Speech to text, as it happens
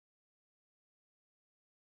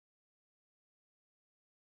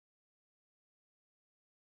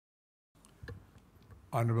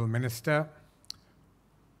Honorable Minister,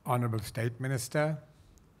 Honorable State Minister,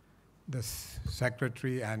 the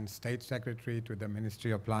Secretary and State Secretary to the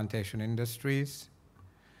Ministry of Plantation Industries,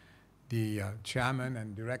 the Chairman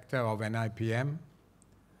and Director of NIPM,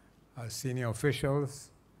 senior officials,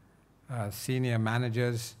 senior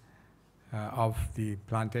managers of the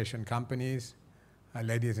plantation companies,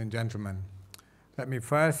 ladies and gentlemen. Let me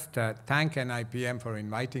first thank NIPM for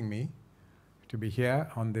inviting me to be here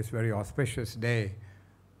on this very auspicious day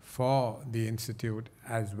for the Institute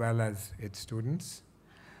as well as its students.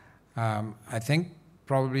 I think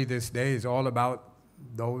probably this day is all about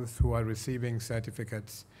those who are receiving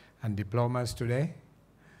certificates and diplomas today.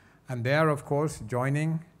 And they are, of course,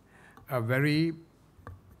 joining a very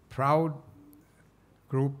proud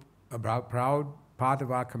group, a proud part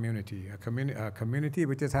of our community, a community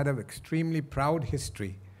which has had an extremely proud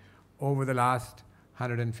history over the last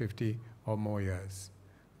 150 or more years.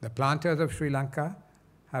 The planters of Sri Lanka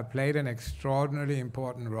have played an extraordinarily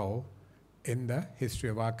important role in the history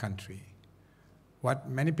of our country. What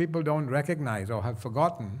many people don't recognize or have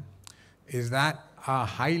forgotten is that our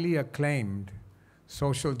highly acclaimed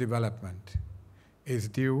social development is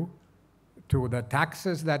due to the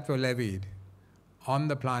taxes that were levied on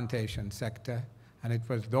the plantation sector, and it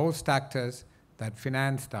was those taxes that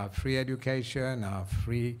financed our free education, our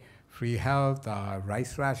free health, our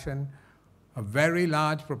rice ration. A very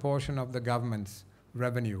large proportion of the government's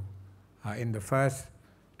revenue in the first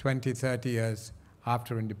 20, 30 years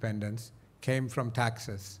after independence came from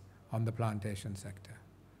taxes on the plantation sector.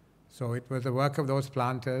 So it was the work of those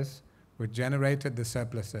planters which generated the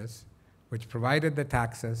surpluses, which provided the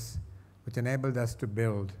taxes, which enabled us to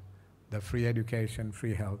build the free education,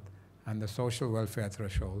 free health, and the social welfare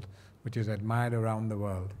threshold, which is admired around the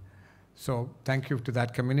world. So thank you to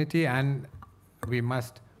that community, and we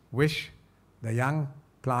must wish the young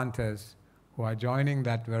planters who are joining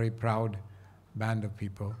that very proud band of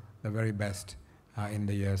people the very best in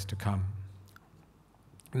the years to come.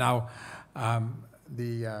 Now,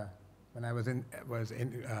 when I was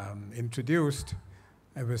introduced,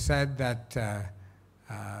 it was said that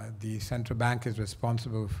the central bank is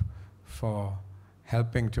responsible for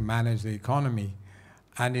helping to manage the economy.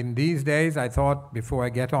 And in these days, I thought, before I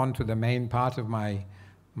get on to the main part of my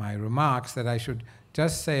remarks, that I should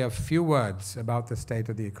just say a few words about the state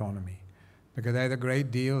of the economy, because there's a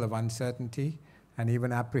great deal of uncertainty and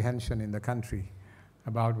even apprehension in the country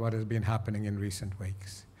about what has been happening in recent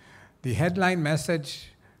weeks. The headline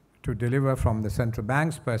message to deliver from the central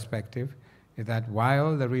bank's perspective is that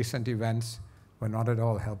while the recent events were not at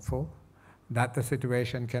all helpful, that the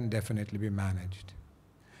situation can definitely be managed.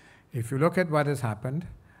 If you look at what has happened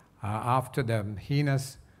after the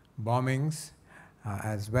heinous bombings,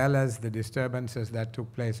 as well as the disturbances that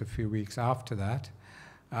took place a few weeks after that,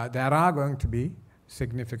 there are going to be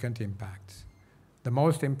significant impacts. The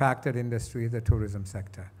most impacted industry is the tourism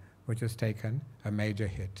sector, which has taken a major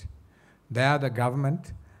hit. There, the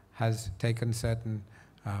government has taken certain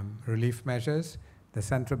relief measures. The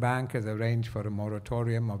central bank has arranged for a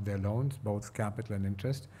moratorium of their loans, both capital and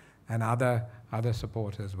interest, and other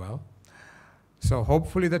support as well. So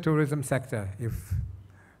hopefully the tourism sector, if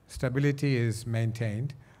stability is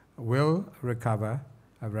maintained, will recover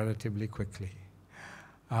relatively quickly.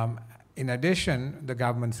 In addition, the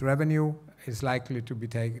government's revenue is likely to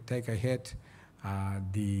take a hit.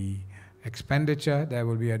 The expenditure, there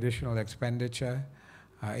will be additional expenditure.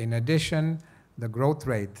 In addition, the growth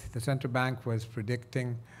rate, the central bank was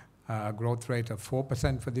predicting a growth rate of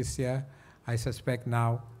 4% for this year. I suspect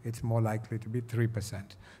now it's more likely to be 3%.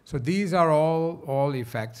 So these are all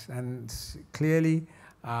effects, and clearly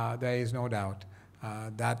there is no doubt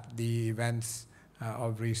that the events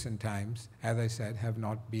of recent times, as I said, have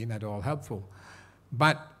not been at all helpful.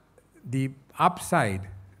 But the upside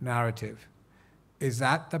narrative is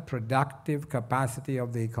that the productive capacity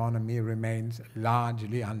of the economy remains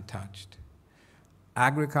largely untouched.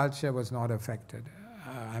 Agriculture was not affected.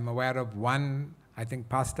 I'm aware of one, I think,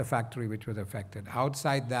 pasta factory which was affected.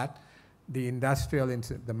 Outside that, the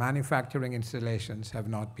manufacturing installations have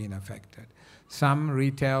not been affected. Some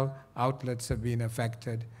retail outlets have been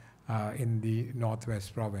affected in the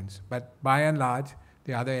Northwest province. But by and large,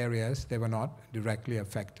 the other areas, they were not directly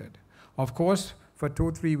affected. Of course, for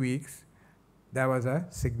 2-3 weeks, there was a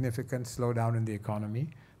significant slowdown in the economy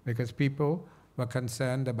because people were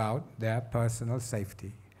concerned about their personal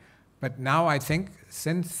safety. But now I think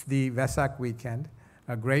since the Vesak weekend,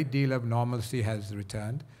 a great deal of normalcy has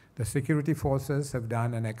returned. The security forces have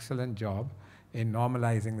done an excellent job in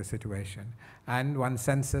normalizing the situation. And one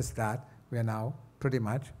senses that we are now pretty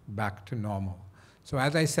much back to normal. So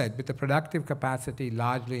as I said, with the productive capacity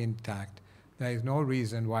largely intact, there is no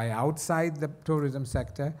reason why outside the tourism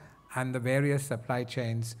sector and the various supply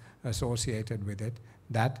chains associated with it,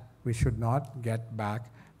 that we should not get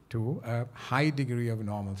back to a high degree of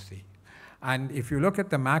normalcy. And if you look at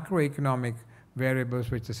the macroeconomic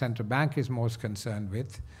variables which the central bank is most concerned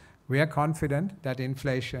with, we are confident that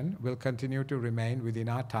inflation will continue to remain within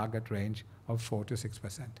our target range of 4 to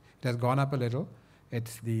 6%. It has gone up a little.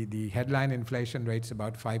 It's the headline inflation rate's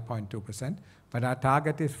about 5.2%, but our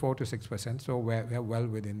target is 4 to 6%, so we're well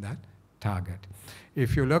within that target.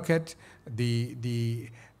 If you look at the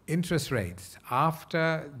interest rates,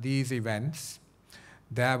 after these events,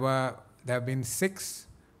 there have been 6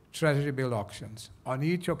 Treasury bill auctions. On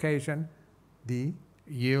each occasion, the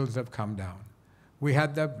yields have come down. We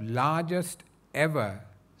had the largest ever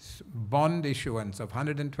bond issuance of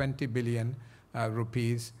 120 billion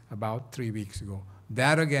rupees about 3 weeks ago.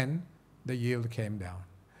 There again, the yield came down.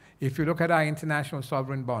 If you look at our international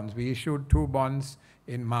sovereign bonds, we issued 2 bonds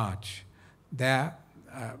in March. They're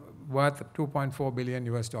worth $2.4 billion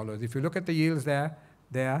US dollars. If you look at the yields there,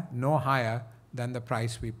 they are no higher than the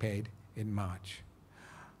price we paid in March.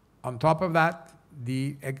 On top of that,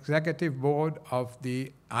 the executive board of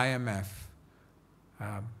the IMF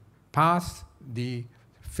passed the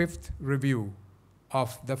 5th review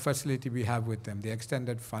of the facility we have with them, the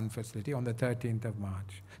extended fund facility, on the 13th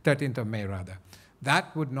of May rather.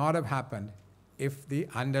 That would not have happened if the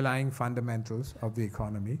underlying fundamentals of the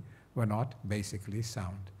economy were not basically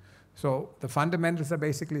sound. So the fundamentals are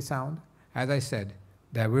basically sound. As I said,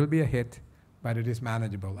 there will be a hit, but it is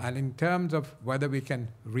manageable. And in terms of whether we can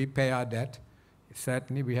repay our debt,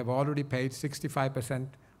 certainly we have already paid 65%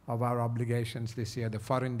 of our obligations this year, the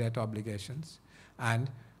foreign debt obligations, and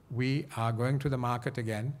we are going to the market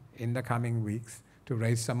again in the coming weeks to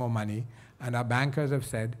raise some more money, and our bankers have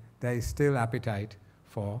said there is still appetite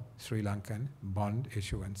for Sri Lankan bond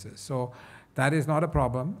issuances. So that is not a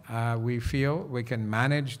problem. We feel we can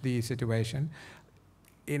manage the situation.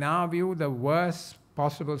 In our view, the worst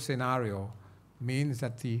possible scenario means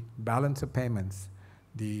that the balance of payments,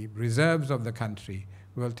 the reserves of the country,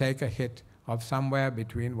 will take a hit of somewhere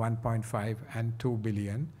between 1.5 and 2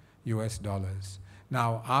 billion US dollars.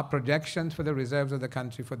 Now, our projections for the reserves of the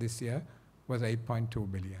country for this year was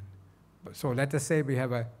 8.2 billion. So let us say we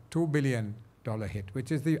have a $2 billion hit,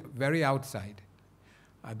 which is the very outside.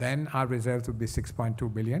 Then our reserves would be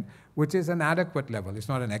 6.2 billion, which is an adequate level. It's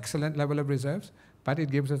not an excellent level of reserves, but it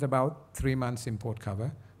gives us about 3 months import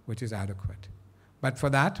cover, which is adequate. But for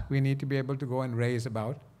that, we need to be able to go and raise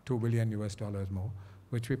about 2 billion US dollars more,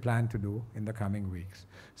 which we plan to do in the coming weeks.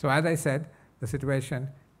 So as I said, the situation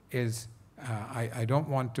is, I don't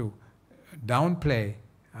want to downplay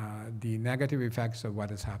the negative effects of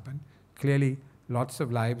what has happened. Clearly, lots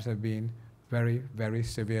of lives have been very, very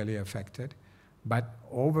severely affected. But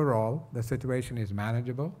overall, the situation is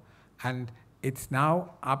manageable. And it's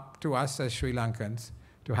now up to us as Sri Lankans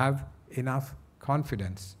to have enough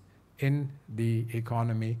confidence in the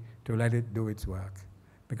economy to let it do its work.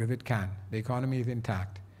 Because it can. The economy is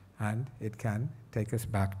intact, and it can take us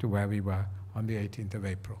back to where we were on the 18th of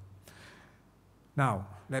April. Now,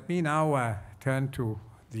 let me now turn to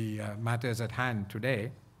the matters at hand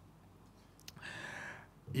today.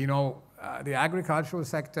 You know, the agricultural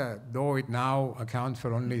sector, though it now accounts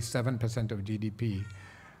for only 7% of GDP,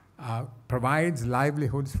 provides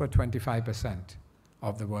livelihoods for 25%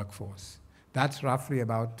 of the workforce. That's roughly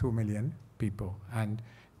about 2 million people. And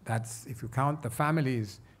that's, if you count the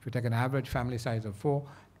families, if you take an average family size of 4,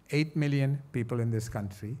 8 million people in this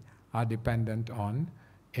country are dependent on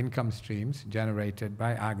income streams generated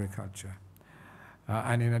by agriculture.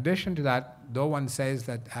 And in addition to that, though one says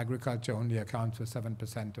that agriculture only accounts for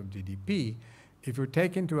 7% of GDP, if you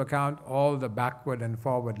take into account all the backward and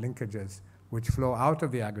forward linkages which flow out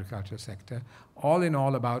of the agriculture sector, all in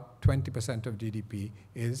all about 20% of GDP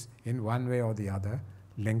is in one way or the other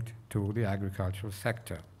linked to the agricultural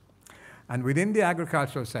sector. And within the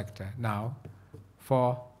agricultural sector now,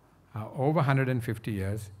 for over 150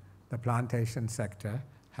 years, the plantation sector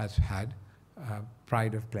has had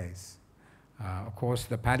pride of place. Of course,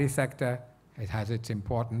 the paddy sector, it has its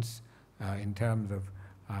importance in terms of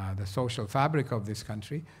the social fabric of this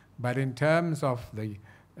country, but in terms of the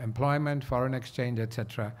employment, foreign exchange,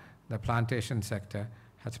 etc., the plantation sector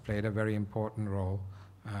has played a very important role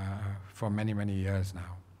for many, many years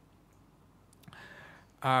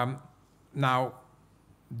now. Now,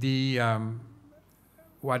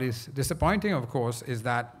 what is disappointing, of course, is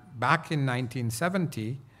that back in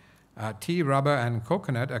 1970, tea, rubber, and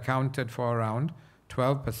coconut accounted for around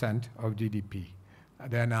 12% of GDP.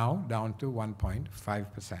 They're now down to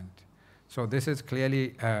 1.5%. So this is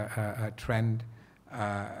clearly a trend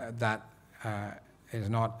that is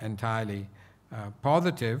not entirely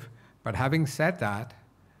positive. But having said that,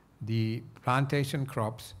 the plantation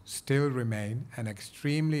crops still remain an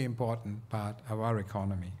extremely important part of our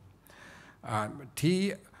economy.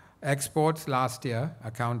 Tea exports last year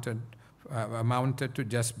amounted to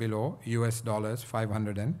just below US dollars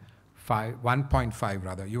 1.5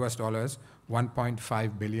 rather, US dollars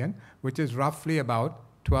 1.5 billion, which is roughly about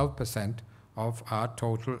 12% of our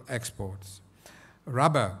total exports.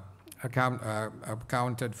 Rubber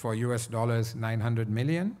accounted for US dollars 900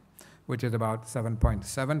 million, which is about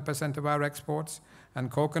 7.7% of our exports,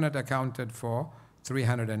 and coconut accounted for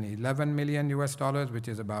 311 million US dollars, which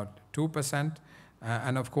is about 2%,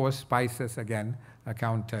 and of course spices again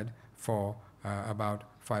accounted for about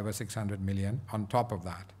 500 or 600 million on top of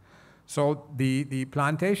that. So the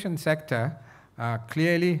plantation sector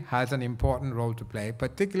clearly has an important role to play,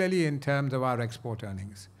 particularly in terms of our export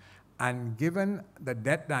earnings. And given the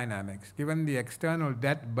debt dynamics, given the external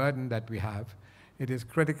debt burden that we have, it is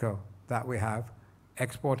critical that we have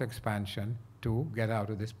export expansion to get out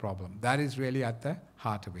of this problem. That is really at the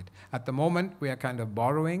heart of it. At the moment, we are kind of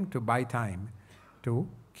borrowing to buy time to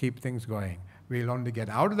keep things going. We'll only get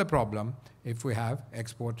out of the problem if we have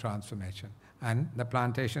export transformation. And the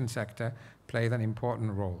plantation sector plays an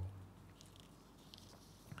important role.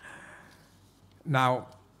 Now,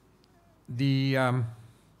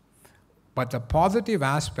 but the positive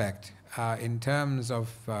aspect in terms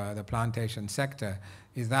of the plantation sector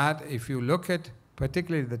is that if you look at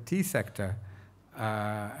particularly the tea sector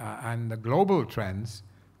and the global trends,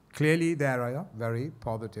 clearly there are very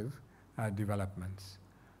positive developments.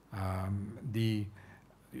 The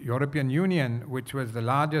European Union, which was the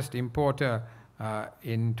largest importer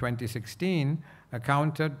in 2016,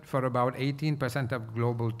 accounted for about 18% of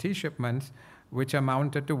global tea shipments, which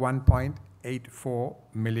amounted to 1.84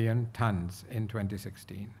 million tons in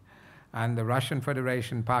 2016. And the Russian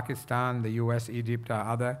Federation, Pakistan, the US, Egypt are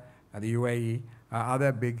other, the UAE are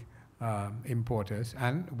other big importers,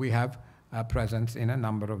 and we have a presence in a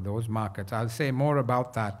number of those markets. I'll say more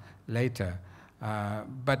about that later.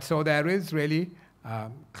 But so there is really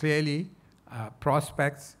clearly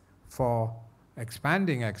prospects for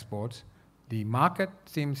expanding exports. The market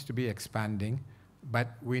seems to be expanding, but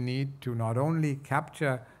we need to not only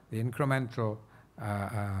capture the incremental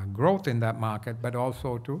growth in that market, but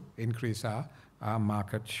also to increase our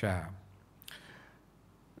market share.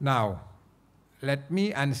 Now,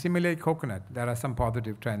 and similarly coconut, there are some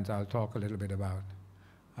positive trends I'll talk a little bit about.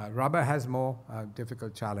 Rubber has more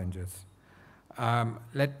difficult challenges.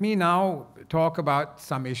 Let me now talk about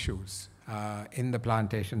some issues in the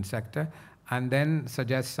plantation sector and then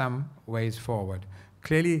suggest some ways forward.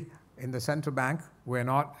 Clearly, in the central bank, we're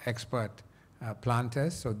not expert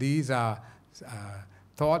planters, so these are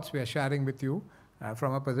thoughts we are sharing with you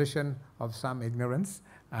from a position of some ignorance.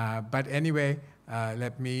 But anyway,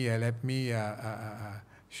 let me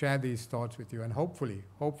share these thoughts with you, and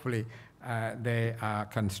hopefully they are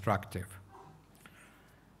constructive.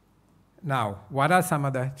 Now, what are some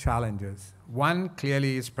of the challenges? One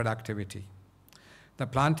clearly is productivity. The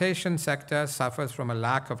plantation sector suffers from a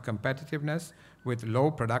lack of competitiveness with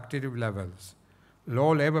low productive levels.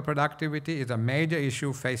 Low labor productivity is a major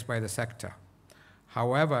issue faced by the sector.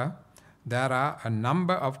 However, there are a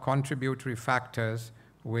number of contributory factors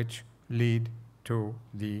which lead to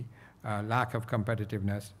the lack of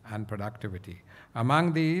competitiveness and productivity.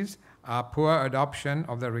 Among these are poor adoption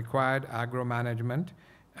of the required agro-management,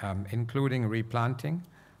 including replanting,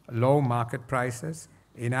 low market prices,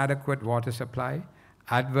 inadequate water supply,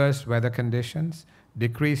 adverse weather conditions,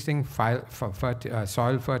 decreasing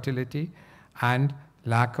soil fertility, and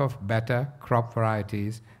lack of better crop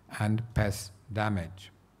varieties and pest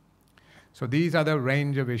damage. So these are the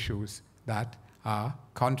range of issues that are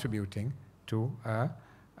contributing to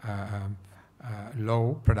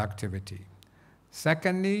low productivity.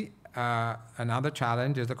 Secondly, another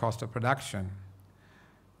challenge is the cost of production.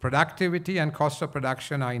 Productivity and cost of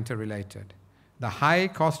production are interrelated. The high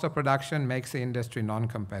cost of production makes the industry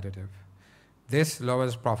non-competitive. This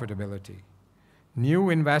lowers profitability. New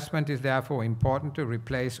investment is therefore important to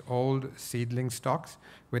replace old seedling stocks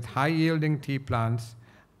with high-yielding tea plants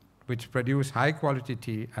which produce high-quality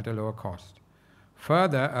tea at a lower cost.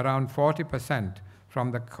 Further, around 40%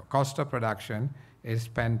 from the cost of production is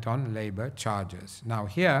spent on labor charges. Now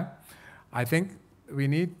here, I think we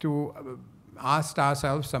need to ask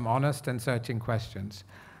ourselves some honest and searching questions.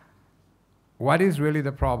 What is really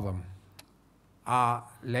the problem? Are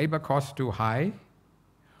labor costs too high?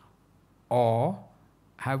 Or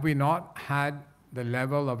have we not had the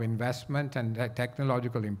level of investment and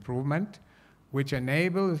technological improvement which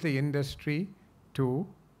enables the industry to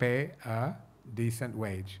pay a decent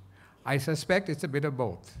wage? I suspect it's a bit of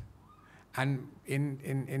both. And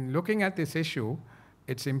in looking at this issue,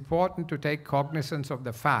 it's important to take cognizance of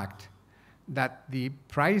the fact that the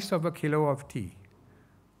price of a kilo of tea,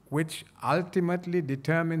 which ultimately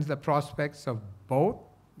determines the prospects of both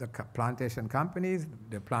the plantation companies,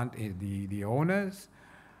 the owners,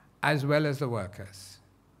 as well as the workers.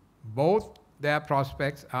 Both their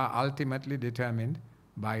prospects are ultimately determined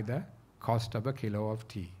by the cost of a kilo of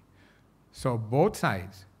tea. So both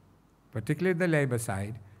sides, particularly the labor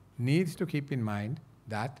side, needs to keep in mind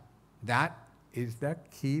that that is the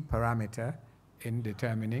key parameter in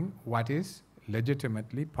determining what is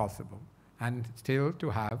legitimately possible and still to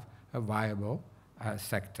have a viable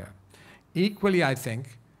sector. Equally, I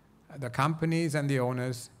think the companies and the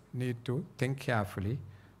owners need to think carefully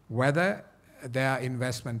whether their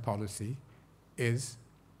investment policy is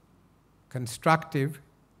constructive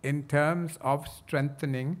in terms of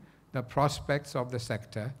strengthening the prospects of the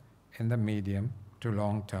sector in the medium to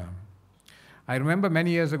long term. I remember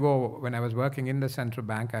many years ago when I was working in the central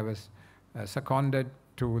bank, I was seconded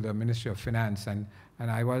to the Ministry of Finance, and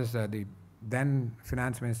I was the then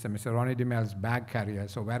Finance Minister, Mr. Ronnie DeMel's bag carrier,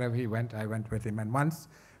 so wherever he went, I went with him. And once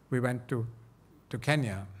we went to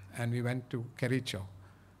Kenya, and we went to Kericho.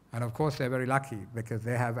 And of course, they're very lucky because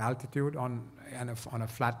they have altitude on a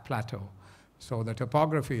flat plateau, so the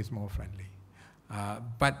topography is more friendly.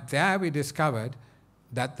 But there we discovered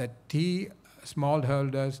that the Tea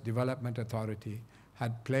Smallholders Development Authority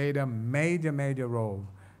had played a major, major role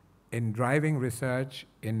in driving research,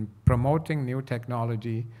 in promoting new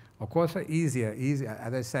technology. Of course, easier,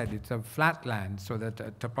 as I said, it's a flat land, so that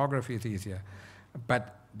the topography is easier.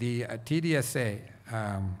 But the TDSA,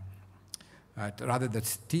 rather the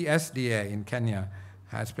TSDA in Kenya,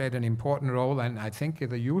 has played an important role, and I think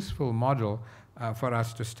is a useful model for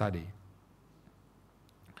us to study.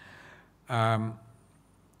 Now,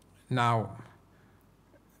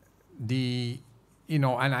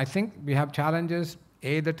 and I think we have challenges: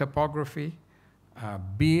 A, the topography;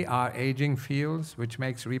 B, our aging fields, which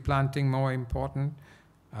makes replanting more important;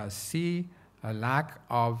 C, a lack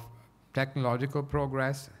of technological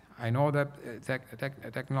progress. I know that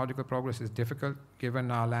technological progress is difficult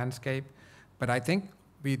given our landscape, but I think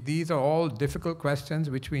these are all difficult questions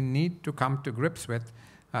which we need to come to grips with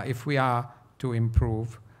if we are to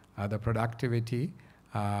improve the productivity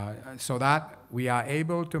so that we are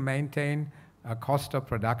able to maintain a cost of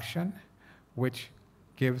production which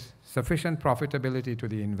gives sufficient profitability to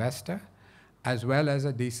the investor as well as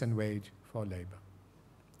a decent wage for labor.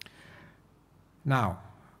 Now,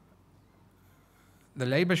 the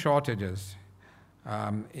labor shortages.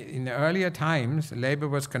 In the earlier times, labor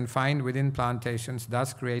was confined within plantations,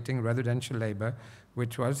 thus creating residential labor,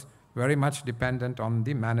 which was very much dependent on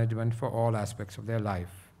the management for all aspects of their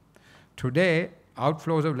life. Today,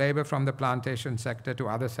 outflows of labor from the plantation sector to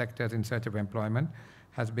other sectors in search of employment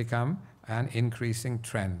has become an increasing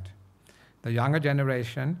trend. The younger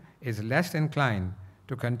generation is less inclined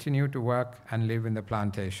to continue to work and live in the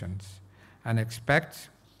plantations and expects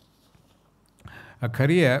a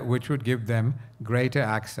career which would give them greater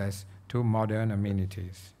access to modern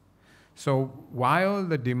amenities. So while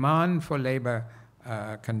the demand for labor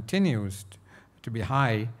continues to be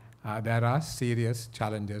high, there are serious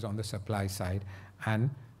challenges on the supply side,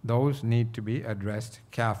 and those need to be addressed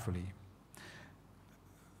carefully.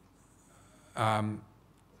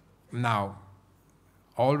 Now,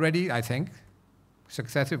 already I think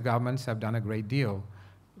successive governments have done a great deal.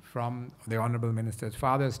 From the Honorable Minister's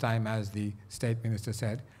father's time, as the State Minister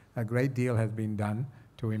said, a great deal has been done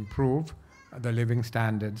to improve the living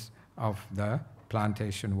standards of the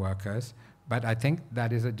plantation workers. But I think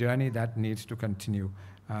that is a journey that needs to continue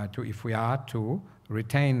if we are to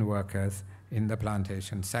retain workers in the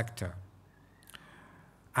plantation sector.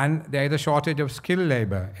 And there is a shortage of skilled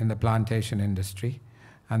labor in the plantation industry,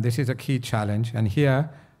 and this is a key challenge. And here,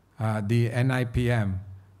 the NIPM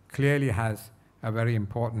clearly has a very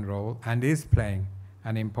important role and is playing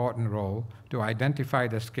an important role to identify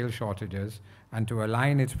the skill shortages and to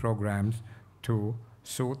align its programs to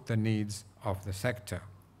suit the needs of the sector.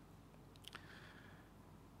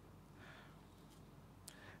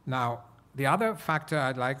 Now, the other factor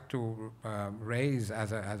I'd like to raise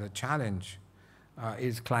as a challenge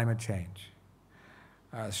is climate change.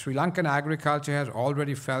 Sri Lankan agriculture has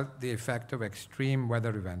already felt the effect of extreme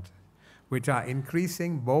weather events, which are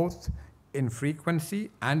increasing both in frequency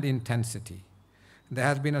and intensity. There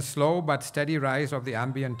has been a slow but steady rise of the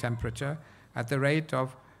ambient temperature at the rate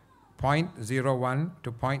of 0.01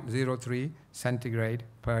 to 0.03 centigrade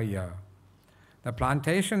per year. The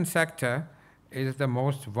plantation sector is the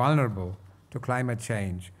most vulnerable to climate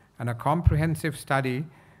change, and a comprehensive study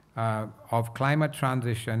of climate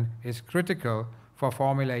transition is critical for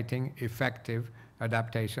formulating effective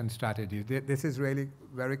adaptation strategies. This is really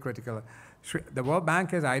very critical. The World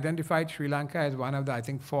Bank has identified Sri Lanka as one of the, I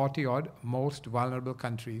think, 40-odd most vulnerable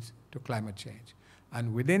countries to climate change.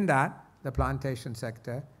 And within that, the plantation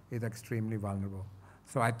sector is extremely vulnerable.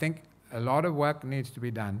 So I think a lot of work needs to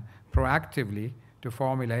be done proactively to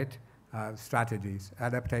formulate strategies,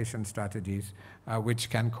 adaptation strategies, which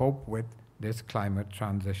can cope with this climate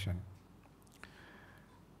transition.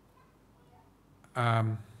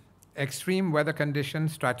 Extreme weather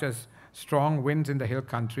conditions, such as strong winds in the hill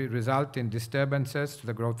country, result in disturbances to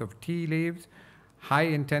the growth of tea leaves.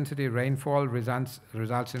 High-intensity rainfall results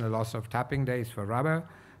in a loss of tapping days for rubber.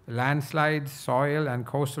 Landslides, soil, and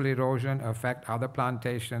coastal erosion affect other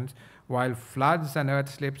plantations, while floods and earth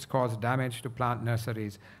slips cause damage to plant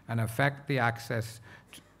nurseries and affect the access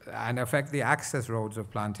roads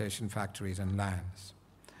of plantation factories and lands.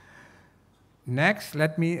 Next,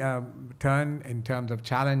 let me turn in terms of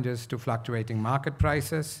challenges to fluctuating market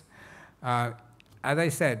prices. As I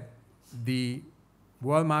said, the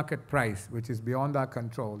world market price, which is beyond our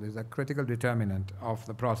control, is a critical determinant of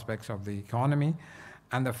the prospects of the economy.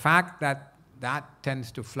 And the fact that that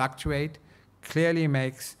tends to fluctuate clearly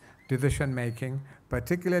makes decision-making,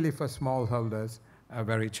 particularly for smallholders,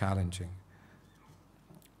 very challenging.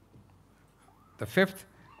 The fifth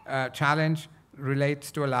challenge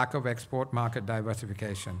relates to a lack of export market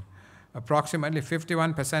diversification. Approximately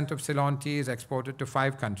 51% of Ceylon tea is exported to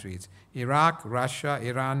 5 countries: Iraq, Russia,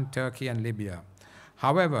 Iran, Turkey, and Libya.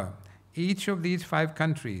 However, each of these 5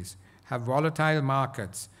 countries have volatile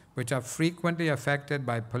markets which are frequently affected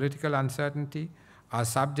by political uncertainty, are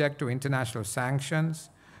subject to international sanctions,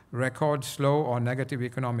 record slow or negative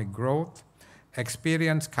economic growth,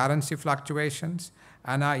 experience currency fluctuations,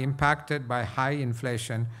 and are impacted by high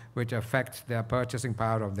inflation, which affects their purchasing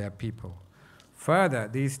power of their people. Further,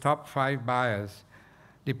 these top 5 buyers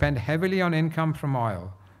depend heavily on income from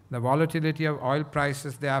oil. The volatility of oil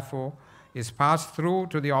prices, therefore, is passed through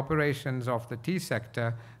to the operations of the tea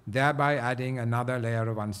sector, thereby adding another layer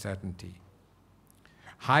of uncertainty.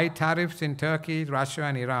 High tariffs in Turkey, Russia,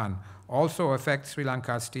 and Iran also affect Sri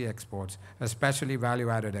Lanka's tea exports, especially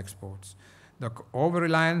value-added exports. The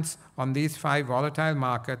over-reliance on these 5 volatile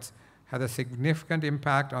markets has a significant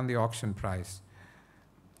impact on the auction price,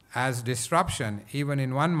 as disruption, even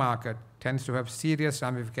in one market, tends to have serious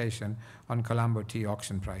ramification on Colombo tea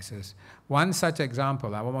auction prices. One such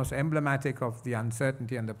example, almost emblematic of the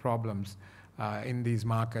uncertainty and the problems in these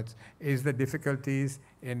markets, is the difficulties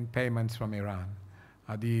in payments from Iran.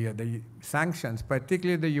 The sanctions,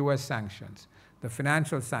 particularly the US sanctions, the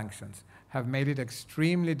financial sanctions, have made it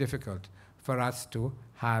extremely difficult for us to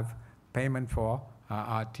have payment for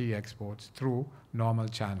our tea exports through normal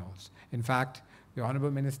channels. In fact, the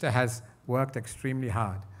Honorable Minister has worked extremely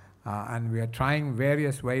hard, and we are trying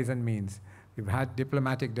various ways and means. We've had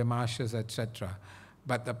diplomatic démarches, etc.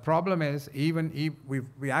 But the problem is,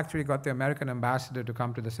 we actually got the American ambassador to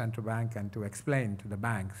come to the central bank and to explain to the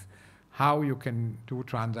banks how you can do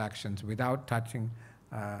transactions without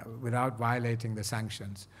without violating the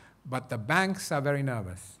sanctions. But the banks are very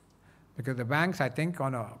nervous, because the banks, I think,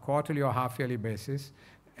 on a quarterly or half-yearly basis,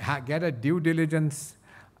 get a due diligence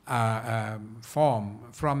form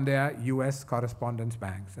from their US correspondence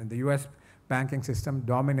banks. And the US banking system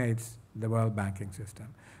dominates the world banking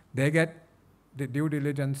system. They get the due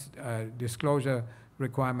diligence disclosure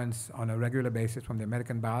requirements on a regular basis from the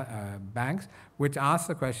American banks, which ask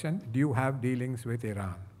the question, do you have dealings with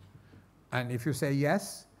Iran? And if you say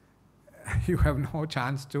yes, you have no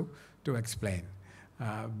chance to explain.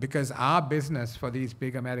 Because our business for these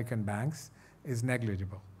big American banks is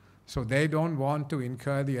negligible. So they don't want to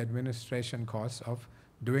incur the administration costs of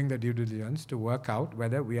doing the due diligence to work out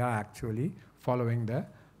whether we are actually following the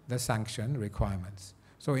sanction requirements.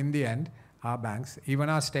 So in the end, our banks, even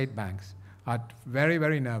our state banks, are very,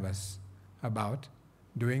 very nervous about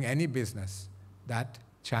doing any business that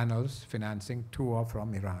channels financing to or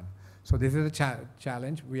from Iran. So this is a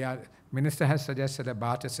challenge. Minister has suggested a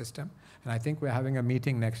barter system, and I think we're having a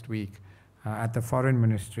meeting next week at the Foreign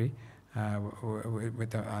Ministry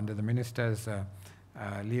under the minister's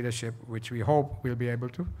leadership, which we hope will be able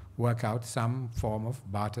to work out some form of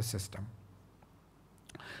barter system.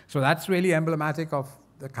 So that's really emblematic of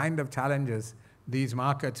the kind of challenges these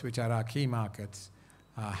markets, which are our key markets,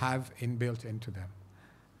 have inbuilt into them.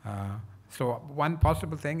 So one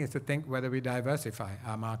possible thing is to think whether we diversify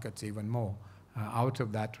our markets even more out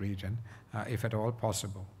of that region, if at all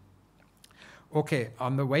possible. Okay,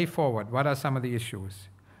 on the way forward, what are some of the issues?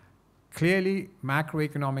 clearly,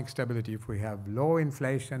 macroeconomic stability, if we have low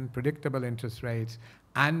inflation, predictable interest rates,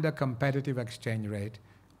 and a competitive exchange rate,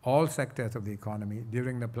 all sectors of the economy,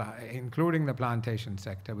 including the plantation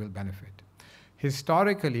sector, will benefit.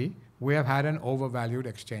 Historically, we have had an overvalued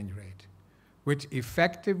exchange rate, which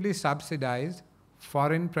effectively subsidized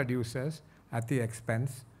foreign producers at the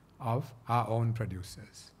expense of our own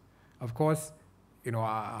producers. Of course, you know,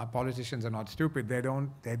 our politicians are not stupid. They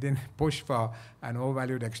didn't push for an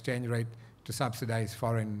overvalued exchange rate to subsidize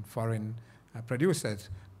foreign producers.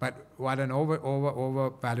 But what an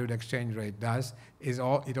overvalued exchange rate does is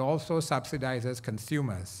it also subsidizes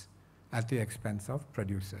consumers at the expense of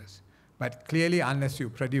producers. But clearly, unless you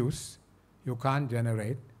produce, you can't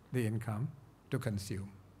generate the income to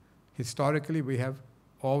consume. Historically, we have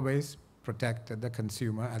always protected the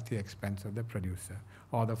consumer at the expense of the producer,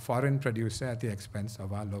 or the foreign producer at the expense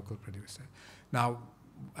of our local producer. Now,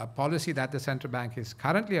 a policy that the central bank is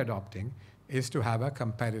currently adopting is to have a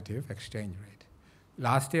competitive exchange rate.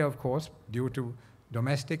 Last year, of course, due to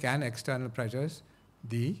domestic and external pressures,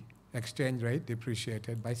 the exchange rate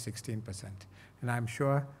depreciated by 16%. And I'm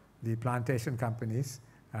sure the plantation companies,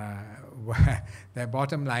 their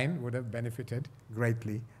bottom line would have benefited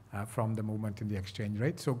greatly from the movement in the exchange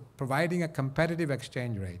rate. So providing a competitive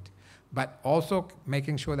exchange rate, but also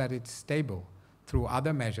making sure that it's stable through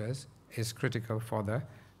other measures is critical for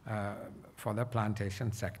the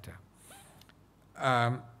plantation sector.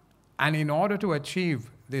 And in order to achieve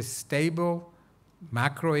this stable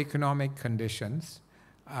macroeconomic conditions,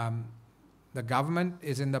 the government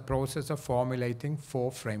is in the process of formulating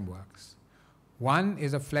 4 frameworks. One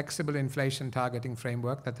is a flexible inflation targeting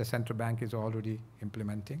framework that the central bank is already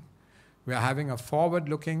implementing. We are having a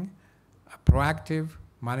forward-looking, proactive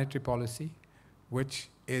monetary policy, which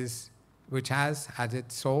has as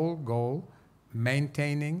its sole goal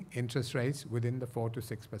maintaining interest rates within the 4 to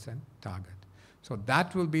 6% target. So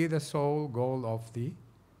that will be the sole goal of the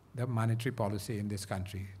monetary policy in this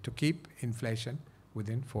country, to keep inflation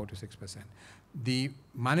within 4 to 6%. The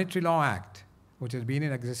Monetary Law Act, which has been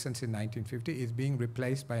in existence since 1950, is being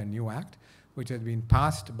replaced by a new act, which has been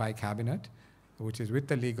passed by Cabinet, which is with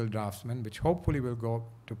the legal draftsman, which hopefully will go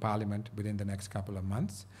to Parliament within the next couple of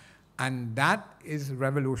months. And that is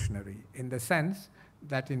revolutionary in the sense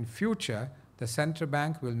that in future, the central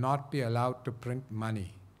bank will not be allowed to print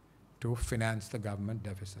money to finance the government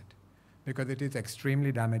deficit, because it is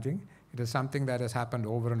extremely damaging. It is something that has happened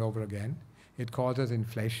over and over again. It causes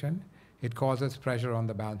inflation. It causes pressure on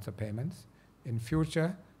the balance of payments. In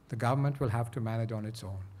future, the government will have to manage on its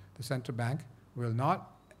own. The central bank will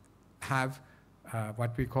not have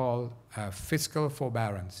what we call fiscal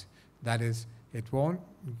forbearance. That is, it won't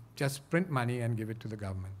just print money and give it to the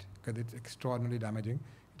government, because it's extraordinarily damaging.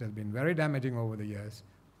 It has been very damaging over the years.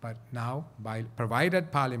 But now,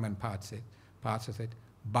 provided Parliament passes it,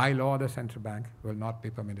 by law, the central bank will not be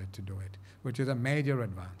permitted to do it, which is a major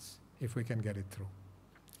advance if we can get it through,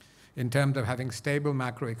 in terms of having stable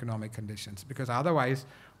macroeconomic conditions. Because otherwise,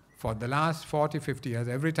 for the last 40, 50 years,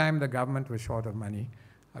 every time the government was short of money,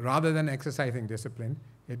 rather than exercising discipline,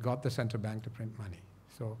 it got the central bank to print money.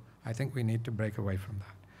 So I think we need to break away from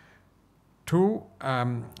that. Two,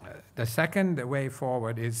 the second way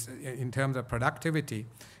forward is in terms of productivity,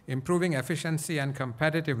 improving efficiency and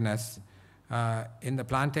competitiveness in the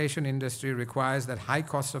plantation industry requires that high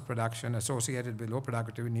costs of production associated with low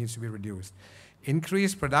productivity needs to be reduced.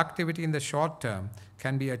 Increased productivity in the short term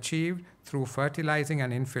can be achieved through fertilizing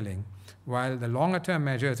and infilling, while the longer-term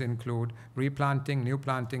measures include replanting, new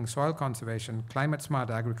planting, soil conservation, climate-smart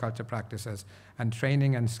agriculture practices, and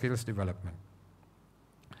training and skills development.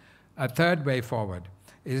 A third way forward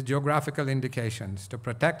is geographical indications to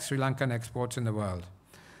protect Sri Lankan exports in the world.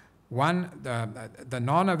 One, the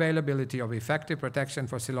non-availability of effective protection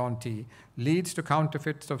for Ceylon tea leads to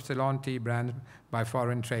counterfeits of Ceylon tea brands by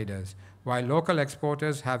foreign traders, while local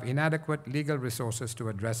exporters have inadequate legal resources to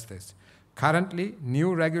address this. Currently,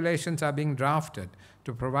 new regulations are being drafted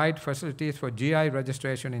to provide facilities for GI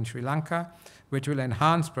registration in Sri Lanka, which will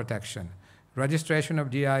enhance protection. Registration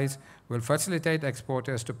of GIs will facilitate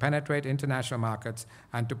exporters to penetrate international markets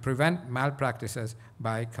and to prevent malpractices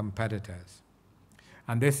by competitors.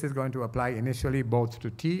 And this is going to apply initially both to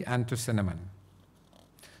tea and to cinnamon.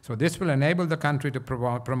 So this will enable the country to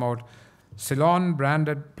promote Ceylon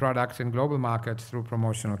branded products in global markets through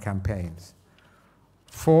promotional campaigns.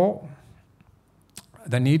 4,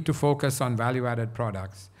 the need to focus on value-added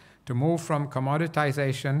products to move from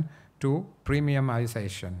commoditization to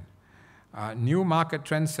premiumization. New market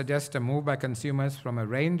trends suggest a move by consumers from a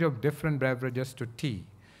range of different beverages to tea.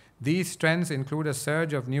 These trends include a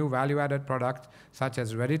surge of new value-added products such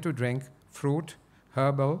as ready-to-drink, fruit,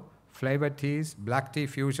 herbal, flavored teas, black tea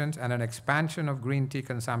fusions, and an expansion of green tea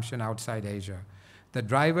consumption outside Asia. The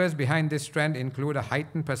drivers behind this trend include a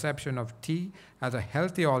heightened perception of tea as a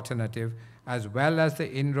healthy alternative, as well as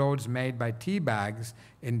the inroads made by tea bags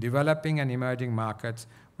in developing and emerging markets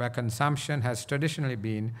where consumption has traditionally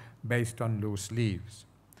been based on loose leaves.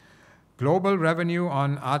 Global revenue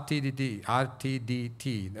on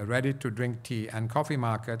RTDT, the ready-to-drink tea, and coffee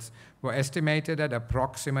markets were estimated at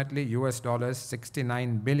approximately US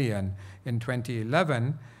 $69 billion in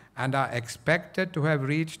 2011 and are expected to have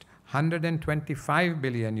reached $125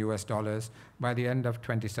 billion US by the end of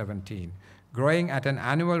 2017, growing at an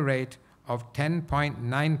annual rate of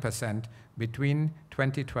 10.9% between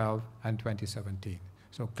 2012 and 2017.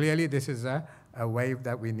 So clearly this is a wave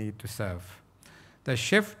that we need to surf. The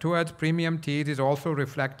shift towards premium teas is also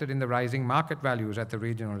reflected in the rising market values at the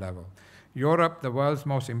regional level. Europe, the world's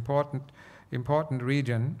most import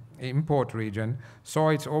region, saw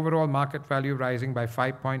its overall market value rising by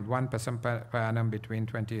 5.1% per annum between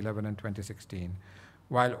 2011 and 2016,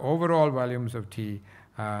 while overall volumes of tea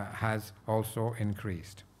has also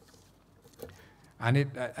increased. And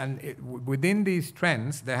within these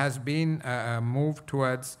trends, there has been a move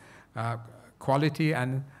towards quality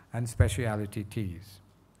and specialty teas.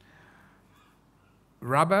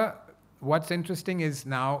 Rubber, what's interesting is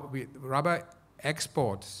now rubber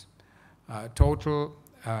exports total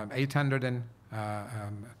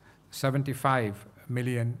 $875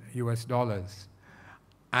 million US,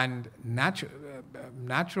 and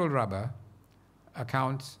natural rubber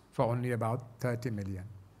accounts for only about 30 million.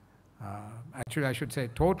 Actually, I should say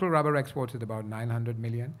total rubber exports is about 900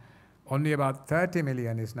 million. Only about 30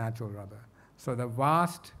 million is natural rubber. So the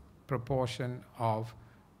vast proportion of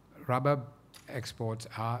rubber exports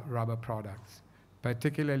are rubber products,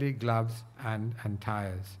 particularly gloves and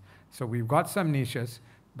tires. So we've got some niches,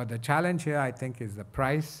 but the challenge here, I think, is the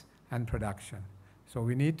price and production. So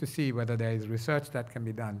we need to see whether there is research that can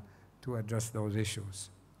be done to address those issues.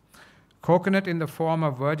 Coconut in the form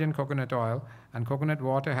of virgin coconut oil and coconut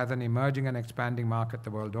water has an emerging and expanding market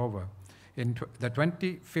the world over. In the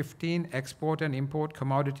 2015 export and import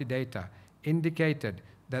commodity data indicated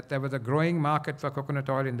that there was a growing market for coconut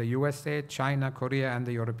oil in the USA, China, Korea, and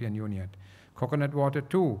the European Union. Coconut water,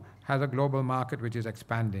 too, has a global market which is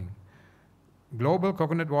expanding. Global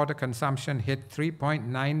coconut water consumption hit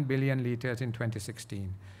 3.9 billion liters in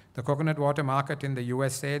 2016. The coconut water market in the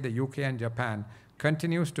USA, the UK, and Japan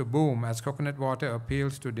continues to boom as coconut water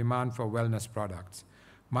appeals to demand for wellness products.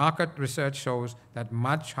 Market research shows that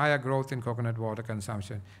much higher growth in coconut water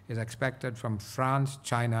consumption is expected from France,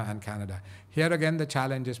 China, and Canada. Here again, the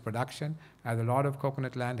challenge is production, as a lot of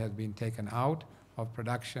coconut land has been taken out of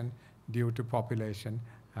production due to population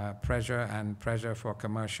pressure and pressure for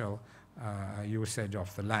commercial usage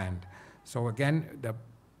of the land. So again, the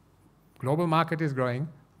global market is growing.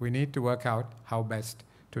 We need to work out how best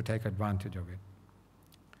to take advantage of it.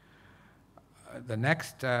 The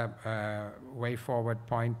next way forward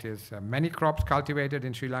point is many crops cultivated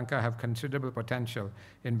in Sri Lanka have considerable potential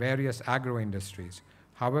in various agro-industries.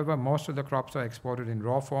 However, most of the crops are exported in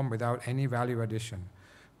raw form without any value addition.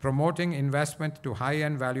 Promoting investment to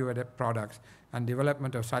high-end value-added products and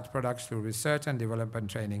development of such products through research and development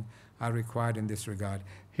training are required in this regard.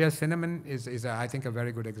 Here, cinnamon is I think, a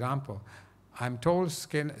very good example. I'm told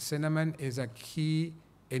cinnamon is a key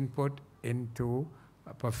input into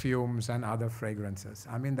perfumes and other fragrances.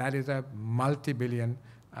 I mean, that is a multi-billion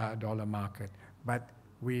dollar market, but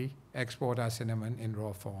we export our cinnamon in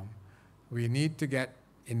raw form. We need to get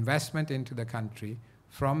investment into the country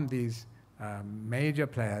from these major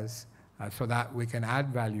players so that we can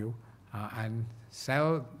add value and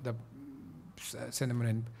sell the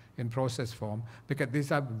cinnamon in process form, because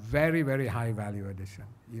these are very, very high value addition.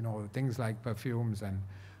 You know, things like perfumes and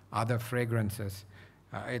other fragrances.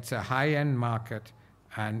 It's a high-end market,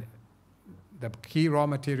 and the key raw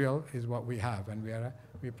material is what we have, and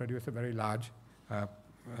we produce a very large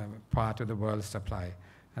part of the world's supply,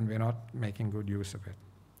 and we're not making good use of it.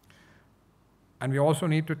 And we also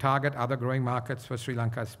need to target other growing markets for Sri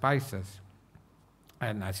Lanka's spices,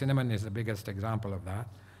 and cinnamon is the biggest example of that.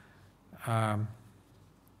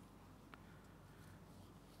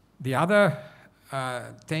 The other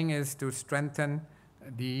thing is to strengthen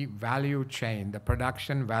the value chain, the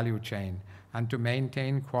production value chain, and to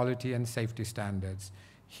maintain quality and safety standards.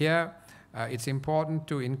 Here, it's important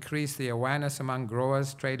to increase the awareness among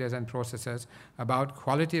growers, traders, and processors about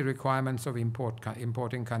quality requirements of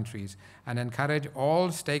importing countries, and encourage all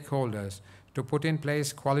stakeholders to put in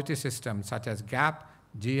place quality systems such as GAP,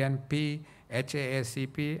 GMP,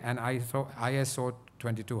 HACCP, and ISO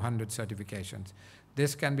 2200 certifications.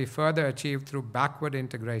 This can be further achieved through backward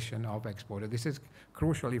integration of exporters. This is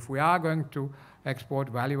crucial. If we are going to export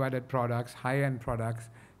value-added products, high-end products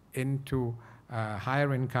into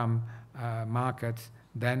higher income markets,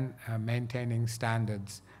 then maintaining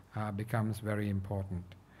standards becomes very important.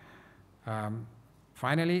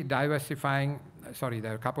 Finally, there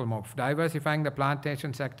are a couple more. Diversifying the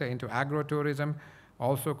plantation sector into agrotourism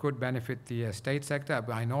also could benefit the estate sector.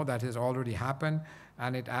 I know that has already happened,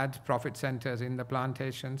 and it adds profit centers in the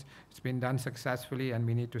plantations. It's been done successfully, and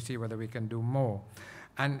we need to see whether we can do more.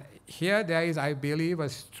 And here there is, I believe, a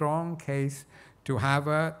strong case to have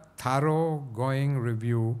a thorough-going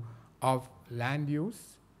review of land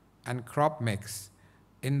use and crop mix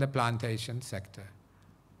in the plantation sector.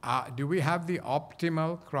 Do we have the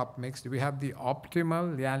optimal crop mix? Do we have the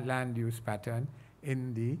optimal land use pattern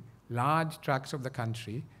in the large tracts of the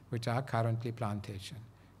country which are currently plantation?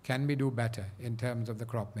 Can we do better in terms of the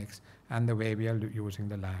crop mix and the way we are using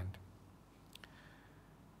the land?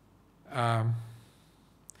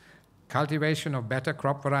 Cultivation of better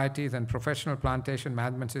crop varieties and professional plantation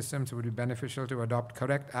management systems would be beneficial to adopt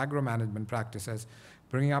correct agro-management practices,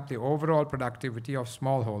 bringing up the overall productivity of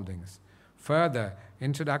small holdings. Further,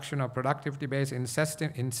 introduction of productivity-based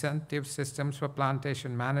incentive systems for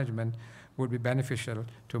plantation management would be beneficial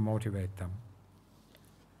to motivate them.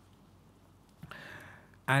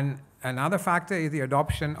 And another factor is the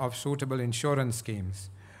adoption of suitable insurance schemes.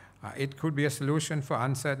 It could be a solution for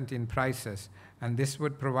uncertainty in prices, and this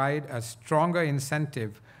would provide a stronger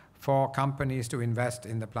incentive for companies to invest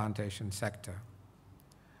in the plantation sector.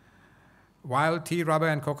 While tea, rubber,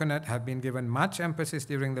 and coconut have been given much emphasis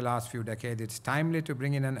during the last few decades, it's timely to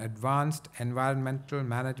bring in an advanced environmental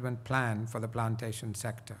management plan for the plantation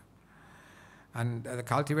sector. And the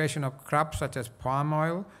cultivation of crops such as palm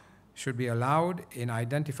oil should be allowed in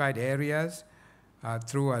identified areas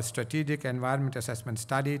through a strategic environment assessment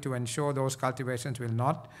study to ensure those cultivations will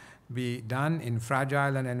not be done in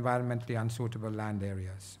fragile and environmentally unsuitable land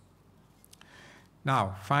areas.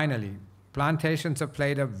 Now, finally, plantations have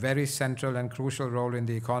played a very central and crucial role in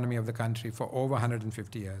the economy of the country for over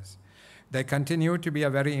 150 years. They continue to be a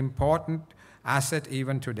very important asset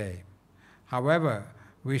even today. However,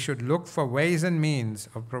 we should look for ways and means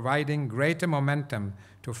of providing greater momentum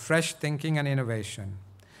to fresh thinking and innovation.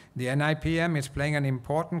 The NIPM is playing an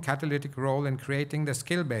important catalytic role in creating the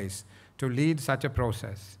skill base to lead such a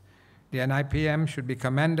process. The NIPM should be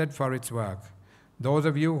commended for its work. Those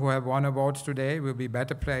of you who have won awards today will be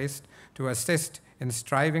better placed to assist in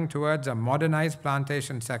striving towards a modernized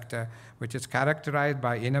plantation sector which is characterized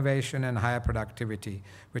by innovation and higher productivity,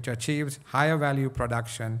 which achieves higher value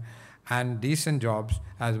production and decent jobs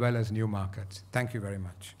as well as new markets. Thank you very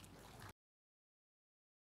much.